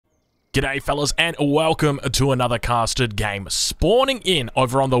G'day fellas and welcome to another casted game. Spawning in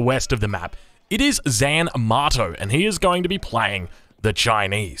over on the west of the map, it is Zanmato, and he is going to be playing the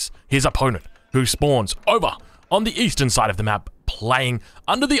Chinese. His opponent, who spawns over on the eastern side of the map, playing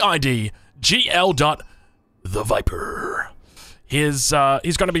under the ID GL.the Viper. He's going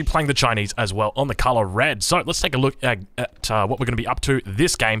to be playing the Chinese as well on the color red. So let's take a look at what we're going to be up to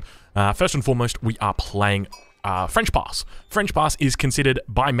this game. First and foremost, we are playing French Pass. French Pass is considered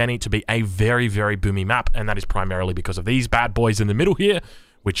by many to be a very, very boomy map, and that is primarily because of these bad boys in the middle here,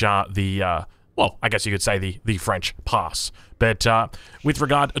 which are the, well, I guess you could say the French Pass. But with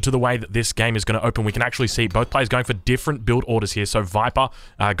regard to the way that this game is going to open, we can actually see both players going for different build orders here. So Viper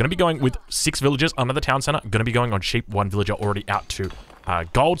going to be going with 6 villagers under the town center, going to be going on sheep, 1 villager already out to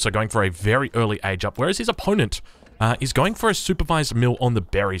gold, so going for a very early age up, whereas his opponent is going for a supervised mill on the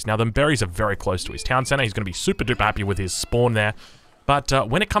berries. Now, the berries are very close to his town center. He's going to be super duper happy with his spawn there. But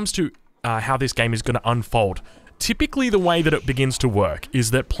when it comes to how this game is going to unfold, typically the way that it begins to work is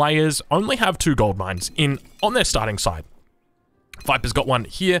that players only have 2 gold mines on their starting side. Viper's got one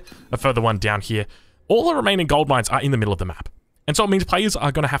here, a further one down here. All the remaining gold mines are in the middle of the map. And so it means players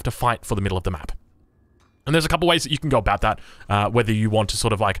are going to have to fight for the middle of the map. And there's a couple ways that you can go about that, whether you want to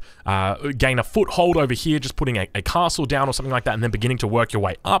sort of like gain a foothold over here, just putting a castle down or something like that, and then beginning to work your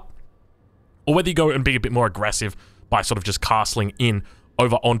way up, or whether you go and be a bit more aggressive by sort of just castling in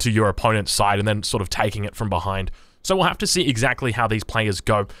over onto your opponent's side and then sort of taking it from behind. So we'll have to see exactly how these players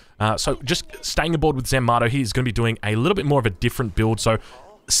go. So just staying aboard with Zanmato, he's going to be doing a little bit more of a different build. So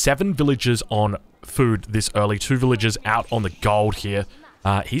 7 villagers on food this early, 2 villagers out on the gold here.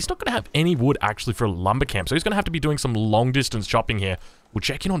 He's not going to have any wood actually for a lumber camp, so he's going to have to be doing some long distance chopping here. We'll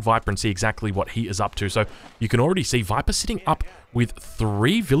check in on Viper and see exactly what he is up to. So you can already see Viper sitting up with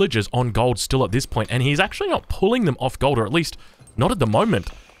 3 villagers on gold still at this point, and he's actually not pulling them off gold, or at least not at the moment.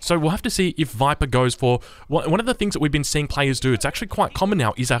 So we'll have to see if Viper goes for one of the things that we've been seeing players do. It's actually quite common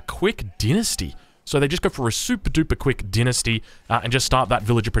now, is a quick dynasty. So they just go for a super duper quick dynasty and just start that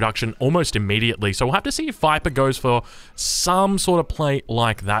villager production almost immediately. So we'll have to see if Viper goes for some sort of play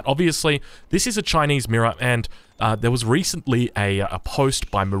like that. Obviously, this is a Chinese mirror, and there was recently a post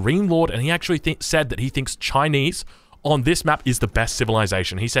by Marine Lord, and he actually said that he thinks Chinese on this map is the best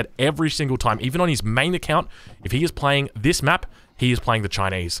civilization. He said every single time, even on his main account, if he is playing this map, he is playing the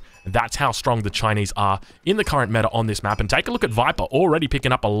Chinese. That's how strong the Chinese are in the current meta on this map. And take a look at Viper, already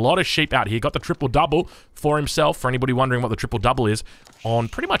picking up a lot of sheep out here. Got the triple-double for himself. For anybody wondering what the triple-double is, on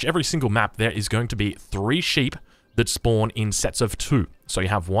pretty much every single map, there is going to be 3 sheep that spawn in sets of 2. So you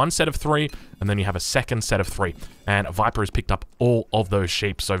have 1 set of 3, and then you have a second set of 3. And Viper has picked up all of those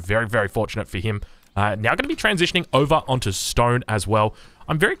sheep, so very, very fortunate for him. Now going to be transitioning over onto stone as well.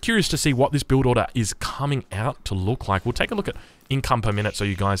 I'm very curious to see what this build order is coming out to look like. We'll take a look at income per minute so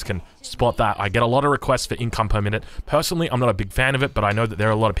you guys can spot that. I get a lot of requests for income per minute. Personally, I'm not a big fan of it, but I know that there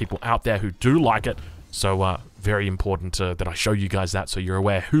are a lot of people out there who do like it. So very important that I show you guys that so you're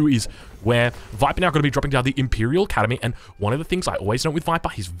aware who is where. Viper now going to be dropping down the Imperial Academy, and one of the things I always note with Viper,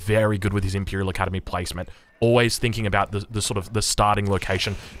 he's very good with his Imperial Academy placement. Always thinking about the sort of the starting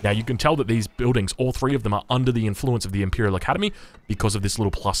location. Now you can tell that these buildings, all 3 of them, are under the influence of the Imperial Academy because of this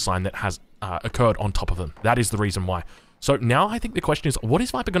little plus sign that has occurred on top of them. That is the reason why. So now I think the question is, what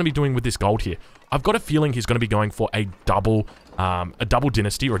is Viper going to be doing with this gold here? I've got a feeling he's going to be going for a double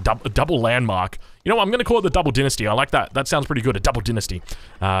dynasty, or a double landmark. You know what, I'm going to call it the double dynasty. I like that. That sounds pretty good, a double dynasty.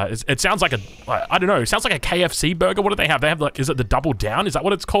 It sounds like I don't know, it sounds like a KFC burger. What do they have? They have, like, is it the double down? Is that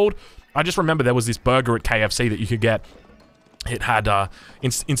what it's called? I just remember there was this burger at KFC that you could get. It had,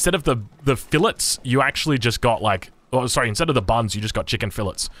 instead of the fillets, you actually just got like, oh, sorry, instead of the buns, you just got chicken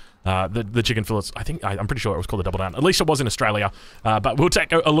fillets. The chicken fillets, I'm pretty sure it was called the double down. At least it was in Australia. But we'll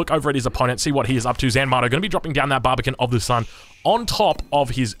take a look over at his opponent, see what he is up to. Zanmato going to be dropping down that Barbican of the Sun on top of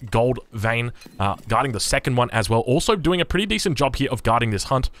his gold vein, guarding the second one as well. Also doing a pretty decent job here of guarding this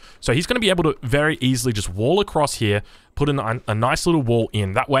hunt. So he's going to be able to very easily just wall across here, put in a nice little wall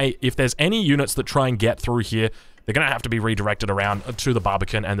in. That way, if there's any units that try and get through here, they're going to have to be redirected around to the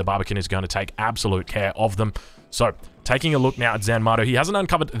Barbican, and the Barbican is going to take absolute care of them. So, taking a look now at Zanmato, he hasn't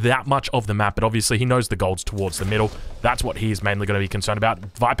uncovered that much of the map, but obviously he knows the gold's towards the middle. That's what he is mainly going to be concerned about.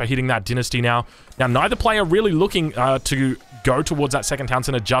 Viper hitting that dynasty now. Now, neither player really looking to go towards that second town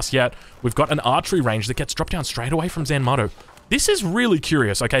center just yet. We've got an archery range that gets dropped down straight away from Zanmato. This is really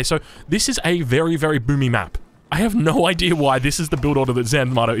curious, okay? So, this is a very, very boomy map. I have no idea why this is the build order that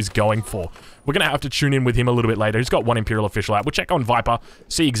Zanmato is going for. We're going to have to tune in with him a little bit later. He's got 1 Imperial official out. We'll check on Viper,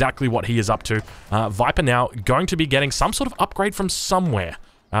 see exactly what he is up to. Viper now going to be getting some sort of upgrade from somewhere.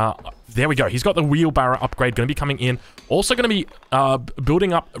 There we go. He's got the wheelbarrow upgrade going to be coming in. Also going to be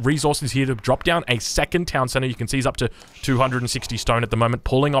building up resources here to drop down a second town center. You can see he's up to 260 stone at the moment,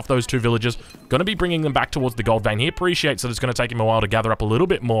 pulling off those 2 villages. Going to be bringing them back towards the gold vein. He appreciates that it's going to take him a while to gather up a little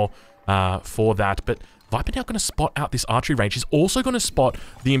bit more for that. But Viper now going to spot out this archery range. He's also going to spot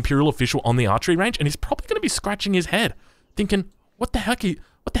the Imperial official on the archery range, and he's probably going to be scratching his head, thinking, what the heck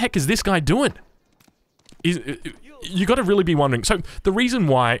is this guy doing? You got to really be wondering. So the reason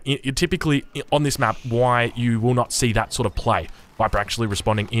why, typically on this map, why you will not see that sort of play, Viper actually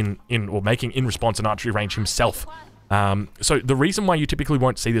responding or making in response an archery range himself. So the reason why you typically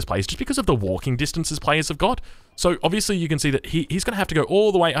won't see this play is just because of the walking distances players have got. So obviously you can see that he's going to have to go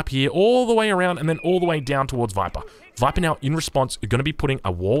all the way up here, all the way around, and then all the way down towards Viper. Viper now, in response, is going to be putting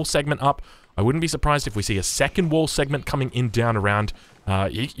a wall segment up. I wouldn't be surprised if we see a second wall segment coming in down around.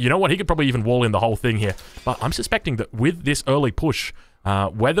 You know what? He could probably even wall in the whole thing here. But I'm suspecting that with this early push,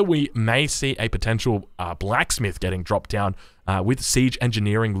 whether we may see a potential blacksmith getting dropped down with siege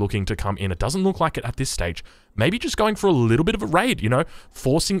engineering looking to come in. It doesn't look like it at this stage. Maybe just going for a little bit of a raid, you know,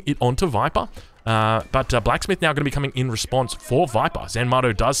 forcing it onto Viper. But blacksmith now going to be coming in response for Viper.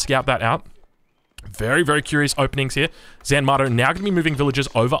 Zanmato does scout that out. Very, very curious openings here. Zanmato now going to be moving villagers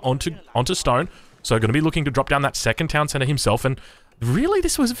over onto stone. So going to be looking to drop down that second town center himself. And really,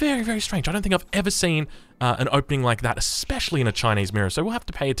 this was very, very strange. I don't think I've ever seen an opening like that, especially in a Chinese mirror. So we'll have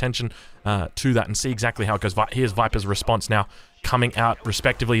to pay attention to that and see exactly how it goes. Here's Viper's response now coming out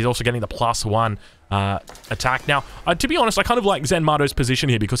respectively. He's also getting the +1 attack. Now, to be honest, I kind of like Zanmato's position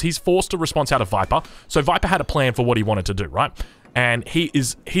here because he's forced to respond out of Viper. So Viper had a plan for what he wanted to do, right? And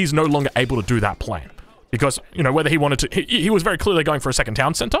he's no longer able to do that plan. Because, you know, whether he wanted to... He was very clearly going for a second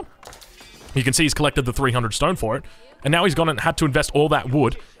town center. You can see he's collected the 300 stone for it. And now he's gone and had to invest all that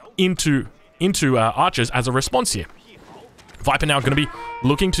wood into archers as a response here. Viper now going to be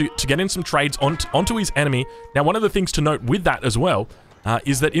looking to get in some trades onto his enemy. Now, one of the things to note with that as well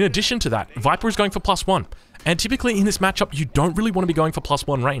is that in addition to that, Viper is going for +1. And typically in this matchup, you don't really want to be going for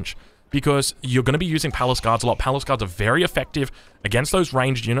 +1 range because you're going to be using Palace Guards a lot. Palace Guards are very effective against those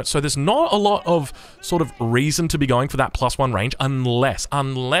ranged units, so there's not a lot of sort of reason to be going for that +1 range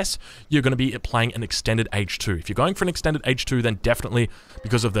unless you're going to be playing an extended H2. If you're going for an extended H2, then definitely,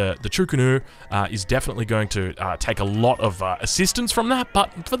 because of the Chukunu, is definitely going to take a lot of assistance from that,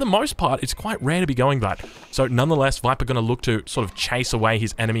 but for the most part, it's quite rare to be going that. So nonetheless, Viper going to look to sort of chase away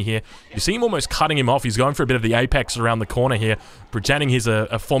his enemy here. You see him almost cutting him off. He's going for a bit of the apex around the corner here, pretending he's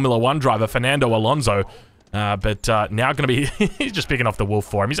a Formula 1 driver, Fernando Alonso. But now going to be... he's just picking off the wolf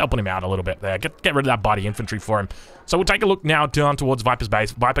for him. He's helping him out a little bit there. Get rid of that body infantry for him. So we'll take a look now down towards Viper's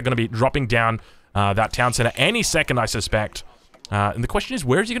base. Viper going to be dropping down that town center any second, I suspect. And the question is,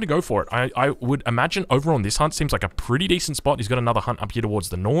 where is he going to go for it? I would imagine over on this hunt seems like a pretty decent spot. He's got another hunt up here towards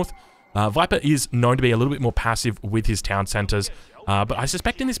the north. Viper is known to be a little bit more passive with his town centers. But I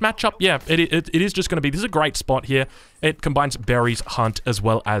suspect in this matchup, yeah, it is just going to be... This is a great spot here. It combines berries, hunt, as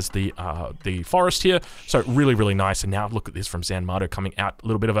well as the forest here. So really, really nice. And now look at this from Zanmato coming out. A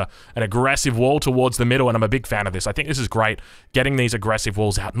little bit of an aggressive wall towards the middle, and I'm a big fan of this. I think this is great, getting these aggressive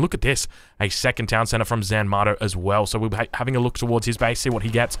walls out. And look at this, a second town center from Zanmato as well. So we'll be having a look towards his base, see what he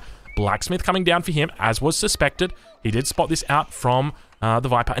gets. Blacksmith coming down for him, as was suspected. He did spot this out from... the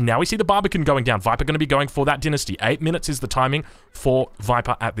Viper, and now we see the Barbican going down. Viper going to be going for that Dynasty. 8 minutes is the timing for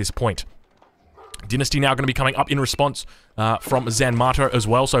Viper at this point. Dynasty now going to be coming up in response from Zanmato as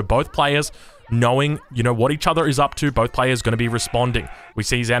well. So both players knowing, you know, what each other is up to. Both players going to be responding. We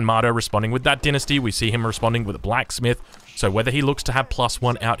see Zanmato responding with that Dynasty. We see him responding with a Blacksmith. So whether he looks to have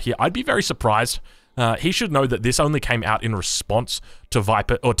 +1 out here, I'd be very surprised. He should know that this only came out in response to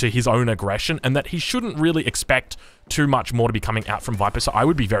Viper, or to his own aggression, and that he shouldn't really expect too much more to be coming out from Viper. So I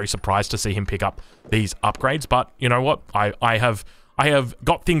would be very surprised to see him pick up these upgrades. But you know what? I have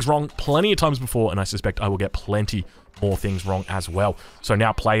got things wrong plenty of times before, and I suspect I will get plenty more things wrong as well. So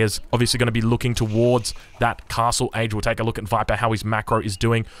now players obviously going to be looking towards that castle age. We'll take a look at Viper, how his macro is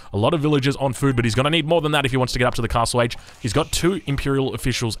doing. A lot of villagers on food, but he's going to need more than that if he wants to get up to the castle age. He's got 2 Imperial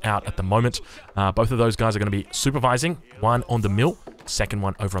officials out at the moment. Both of those guys are going to be supervising. One on the mill, second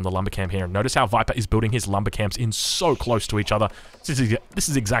one over on the lumber camp here. Notice how Viper is building his lumber camps in so close to each other. This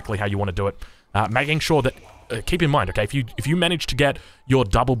is exactly how you want to do it. Making sure that, keep in mind, okay, if you manage to get your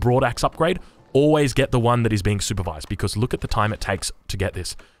double broad axe upgrade, always get the one that is being supervised, because look at the time it takes to get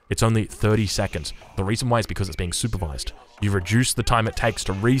this. It's only 30 seconds. The reason why is because it's being supervised. You reduce the time it takes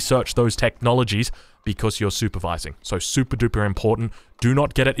to research those technologies because you're supervising. So super duper important. Do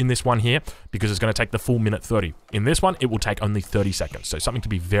not get it in this one here because it's going to take the full minute 30. In this one, it will take only 30 seconds. So something to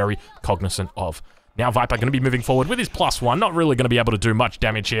be very cognizant of. Now Viper going to be moving forward with his +1. Not really going to be able to do much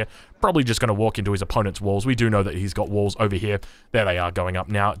damage here. Probably just going to walk into his opponent's walls. We do know that he's got walls over here. There they are going up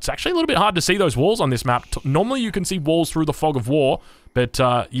now. It's actually a little bit hard to see those walls on this map. Normally you can see walls through the fog of war, but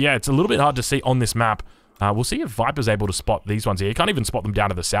yeah, it's a little bit hard to see on this map. We'll see if Viper's able to spot these ones here. You can't even spot them down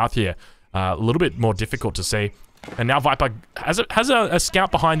to the south here. A little bit more difficult to see. And now Viper has a scout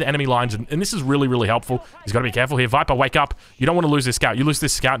behind the enemy lines, and this is really, really helpful. He's got to be careful here. Viper, wake up. You don't want to lose this scout. You lose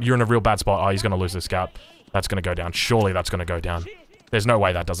this scout, you're in a real bad spot. Oh, he's going to lose this scout. That's going to go down. Surely that's going to go down. There's no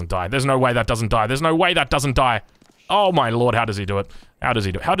way that doesn't die. There's no way that doesn't die. There's no way that doesn't die. Oh, my lord. How does he do it? How does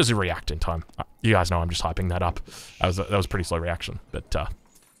he do it? How does he react in time? You guys know I'm just hyping that up. That was a pretty slow reaction, but,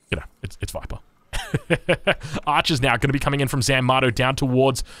 you know, it's Viper. Archer's now going to be coming in from Zanmato down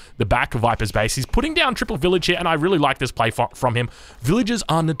towards the back of Viper's base. He's putting down triple village here, and I really like this play from him. Villages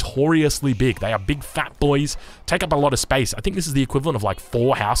are notoriously big. They are big fat boys, take up a lot of space. I think this is the equivalent of like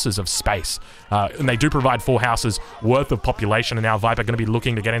 4 houses of space, and they do provide 4 houses worth of population. And now Viper going to be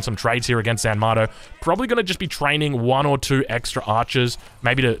looking to get in some trades here against Zanmato. Probably going to just be training 1 or 2 extra archers,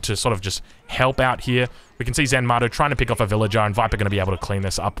 maybe to sort of just help out here. We can see Zanmato trying to pick off a villager, and Viper going to be able to clean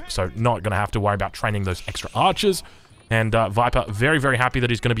this up, so not going to have to worry about training those extra archers. And Viper very, very happy that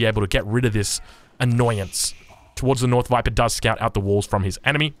he's going to be able to get rid of this annoyance. Towards the north, Viper does scout out the walls from his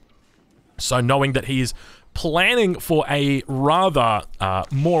enemy. So knowing that he is planning for a rather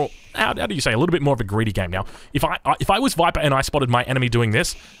more, how do you say, a little bit more of a greedy game. Now, if I was Viper and I spotted my enemy doing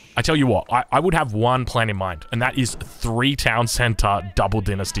this, I tell you what, I would have one plan in mind, and that is 3 town center double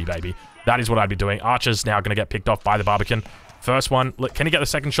dynasty, baby. That is what I'd be doing. Archer's now going to get picked off by the Barbican. First one. Can he get the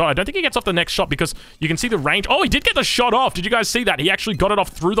second shot? I don't think he gets off the next shot because you can see the range. Oh, he did get the shot off. Did you guys see that? He actually got it off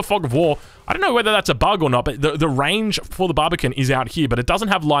through the fog of war. I don't know whether that's a bug or not, but the range for the Barbican is out here, but it doesn't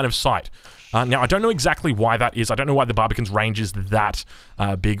have line of sight. Now, I don't know exactly why that is. I don't know why the Barbican's range is that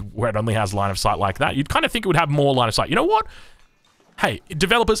big where it only has line of sight like that. You'd kind of think it would have more line of sight. You know what? Hey,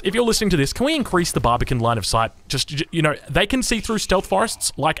 developers, if you're listening to this, can we increase the Barbican line of sight? Just, you know, they can see through stealth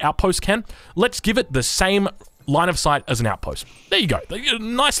forests like Outposts can. Let's give it the same line of sight as an Outpost. There you go.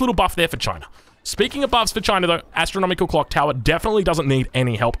 Nice little buff there for China. Speaking of buffs for China, though, Astronomical Clock Tower definitely doesn't need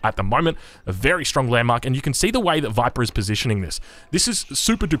any help at the moment. A very strong landmark, and you can see the way that Viper is positioning this. This is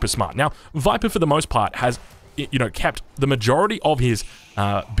super duper smart. Now, Viper, for the most part, has, you know, kept the majority of his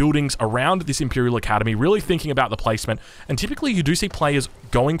buildings around this Imperial Academy, really thinking about the placement. And typically, you do see players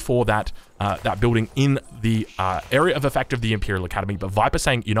going for that building in the area of effect of the Imperial Academy. But Viper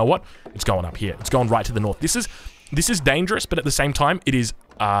saying, you know what? It's going up here. It's going right to the north. This is dangerous, but at the same time, it's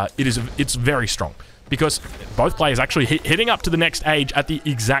very strong because both players actually hitting up to the next age at the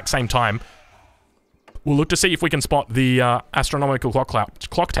exact same time. We'll look to see if we can spot the Astronomical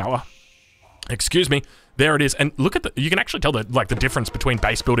Clock Tower. Excuse me. There it is, and look at you can actually tell the difference between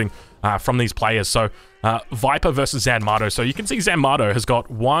base building from these players. So Viper versus Zanmato. So you can see Zanmato has got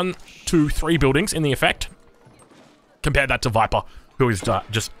 1, 2, 3 buildings in the effect. Compare that to Viper, who is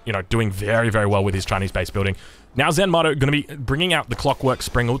just, you know, doing very, very well with his Chinese base building. Now Zanmato going to be bringing out the Clockwork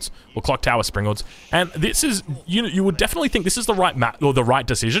Springalds, or Clock Tower Springalds, and this is, you would definitely think this is the right map, or the right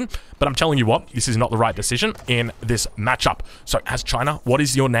decision, but I'm telling you what, this is not the right decision in this matchup. So as China, what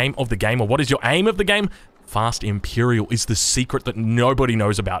is your name of the game, or what is your aim of the game? Fast Imperial is the secret that nobody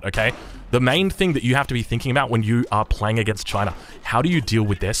knows about, okay? The main thing that you have to be thinking about when you are playing against China, how do you deal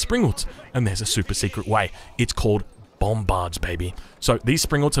with their Springalds? And there's a super secret way. It's called bombards, baby. So these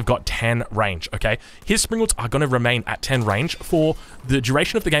Springalds have got 10 range, okay? His Springalds are going to remain at 10 range for the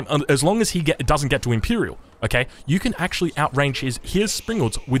duration of the game, as long as he doesn't get to Imperial, okay? You can actually outrange his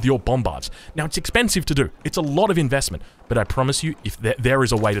Springalds with your bombards. Now, it's expensive to do. It's a lot of investment, but I promise you, if there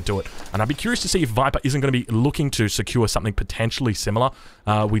is a way to do it. And I'd be curious to see if Viper isn't going to be looking to secure something potentially similar.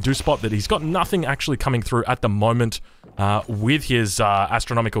 We do spot that he's got nothing actually coming through at the moment with his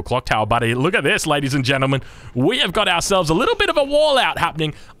Astronomical Clock Tower. But look at this, ladies and gentlemen. We have got ourselves a little bit of a wall out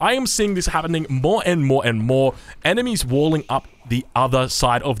happening. I am seeing this happening more and more and more. Enemies walling up the other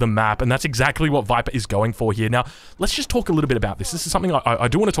side of the map, and that's exactly what Viper is going for here. Now, let's just talk a little bit about this. This is something I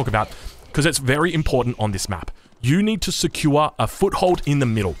do want to talk about because it's very important on this map. You need to secure a foothold in the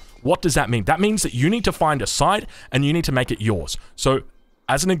middle. What does that mean? That means that you need to find a side and you need to make it yours. So,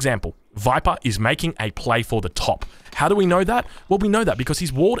 as an example, Viper is making a play for the top. How do we know that? Well, we know that because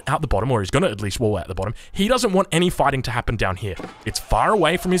he's walled out the bottom, or he's going to at least wall out the bottom. He doesn't want any fighting to happen down here. It's far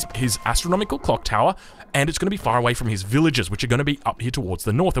away from his Astronomical Clock Tower, and it's going to be far away from his villages, which are going to be up here towards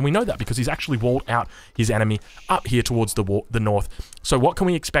the north. And we know that because he's actually walled out his enemy up here towards the north. So what can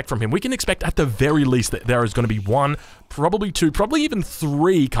we expect from him? We can expect at the very least that there is going to be 1, probably 2, probably even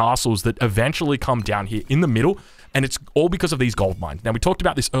 3 castles that eventually come down here in the middle. and it's all because of these gold mines. Now, we talked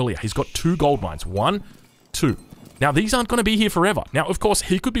about this earlier. He's got 2 gold mines. 1, 2. Now, these aren't going to be here forever. Now, of course,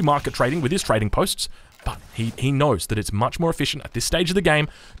 he could be market trading with his trading posts, but he knows that it's much more efficient at this stage of the game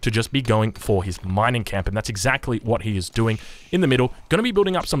to just be going for his mining camp, and that's exactly what he is doing in the middle. Going to be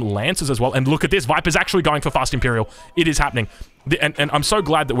building up some lances as well, and look at this. Viper's actually going for Fast Imperial. It is happening. And I'm so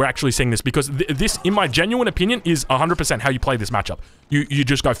glad that we're actually seeing this, because this, in my genuine opinion, is 100% how you play this matchup. You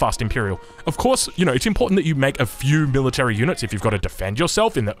just go Fast Imperial. Of course, you know, it's important that you make a few military units if you've got to defend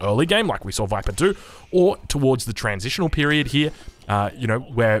yourself in the early game, like we saw Viper do, or towards the transitional period here, you know,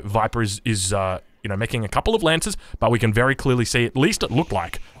 where Viper is you know, making a couple of lances, but we can very clearly see, at least it looked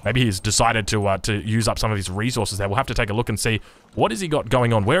like, maybe he's decided to use up some of his resources there. We'll have to take a look and see what has he got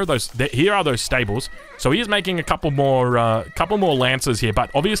going on. Where are those? Here are those stables. So he is making a couple more lances here, but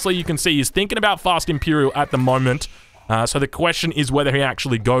obviously you can see he's thinking about Fast Imperial at the moment. So the question is whether he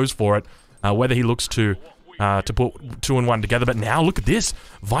actually goes for it, whether he looks to put 2 and 1 together. But now look at this.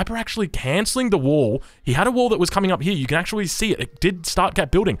 Viper actually cancelling the wall. He had a wall that was coming up here. You can actually see it. It did start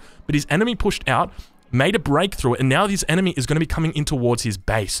get building, but his enemy pushed out, made a break through it, and now his enemy is going to be coming in towards his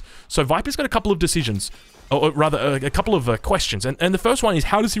base. So Viper's got a couple of decisions, or rather a couple of questions. And the first one is,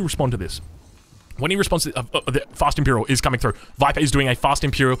 how does he respond to this? When he responds to the Fast Imperial is coming through. Viper is doing a Fast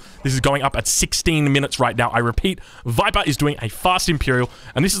Imperial. This is going up at 16 minutes right now. I repeat, Viper is doing a Fast Imperial,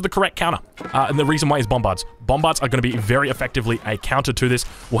 and this is the correct counter. And the reason why is Bombards. Bombards are going to be very effectively a counter to this.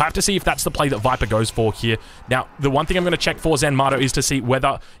 We'll have to see if that's the play that Viper goes for here. Now, the one thing I'm going to check for Zanmato is to see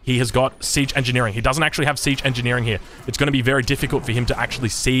whether he has got Siege Engineering. He doesn't actually have Siege Engineering here. It's going to be very difficult for him to actually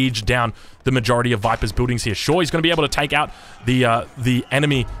siege down the majority of Viper's buildings here. Sure, he's going to be able to take out the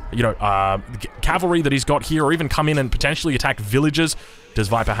enemy, you know, cavalry that he's got here, or even come in and potentially attack villages. Does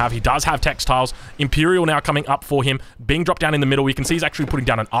Viper have? He does have textiles. Imperial now coming up for him, being dropped down in the middle. We can see he's actually putting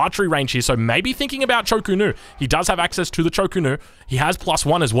down an archery range here, so maybe thinking about Chokunu. He does have access to the Chokunu. He has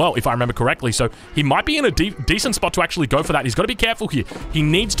 +1 as well, if I remember correctly, so he might be in a decent spot to actually go for that. He's got to be careful here. He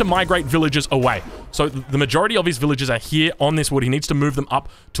needs to migrate villagers away. So the majority of his villagers are here on this wood. He needs to move them up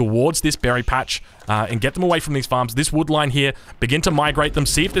towards this berry patch and get them away from these farms. This wood line here, begin to migrate them.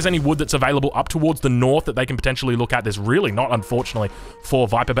 See if there's any wood that's available up towards the north that they can potentially look at. There's really not, unfortunately, for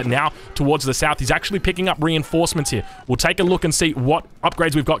Viper, but now towards the south, he's actually picking up reinforcements here. We'll take a look and see what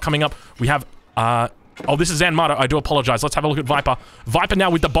upgrades we've got coming up. We have, oh, this is Zanmato. I do apologize. Let's have a look at Viper. Viper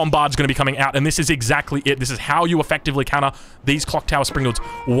now with the Bombard's going to be coming out, and this is exactly it. This is how you effectively counter these Clock Tower Springfields.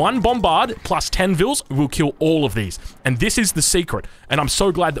 1 Bombard plus 10 Vills will kill all of these, and this is the secret. And I'm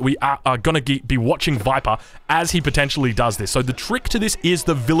so glad that we are going to be watching Viper as he potentially does this. So the trick to this is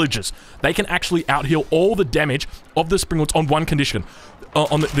the villagers. They can actually out-heal all the damage of the Springfields on one condition.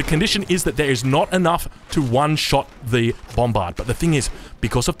 The condition is that there is not enough to one-shot the Bombard. But the thing is,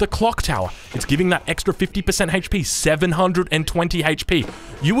 because of the Clock Tower, it's giving that extra 50% HP, 720 HP.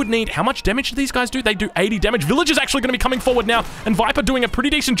 You would need, how much damage do these guys do? They do 80 damage. Villager's actually going to be coming forward now, and Viper doing a pretty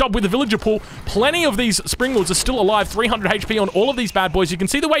decent job with the villager pool. Plenty of these Springwoods are still alive, 300 HP on all of these bad boys. You can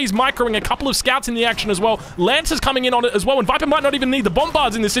see the way he's microing a couple of scouts in the action as well. Lance is coming in on it as well, and Viper might not even need the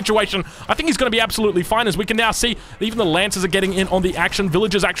Bombards in this situation. I think he's going to be absolutely fine, as we can now see even the Lancers are getting in on the action.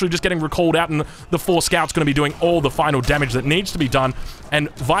 Villagers actually just getting recalled out, and the 4 scouts going to be doing all the final damage that needs to be done. And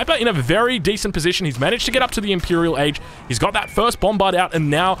Viper in a very decent position. He's managed to get up to the Imperial Age. He's got that first Bombard out,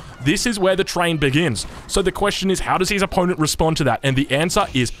 and now this is where the train begins. So the question is, how does his opponent respond to that? And the answer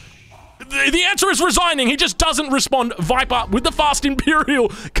is, resigning. He just doesn't respond. Viper with the Fast Imperial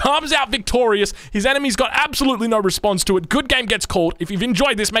comes out victorious. His enemy's got absolutely no response to it. Good game gets called. If you've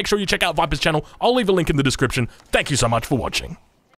enjoyed this, make sure you check out Viper's channel. I'll leave a link in the description. Thank you so much for watching.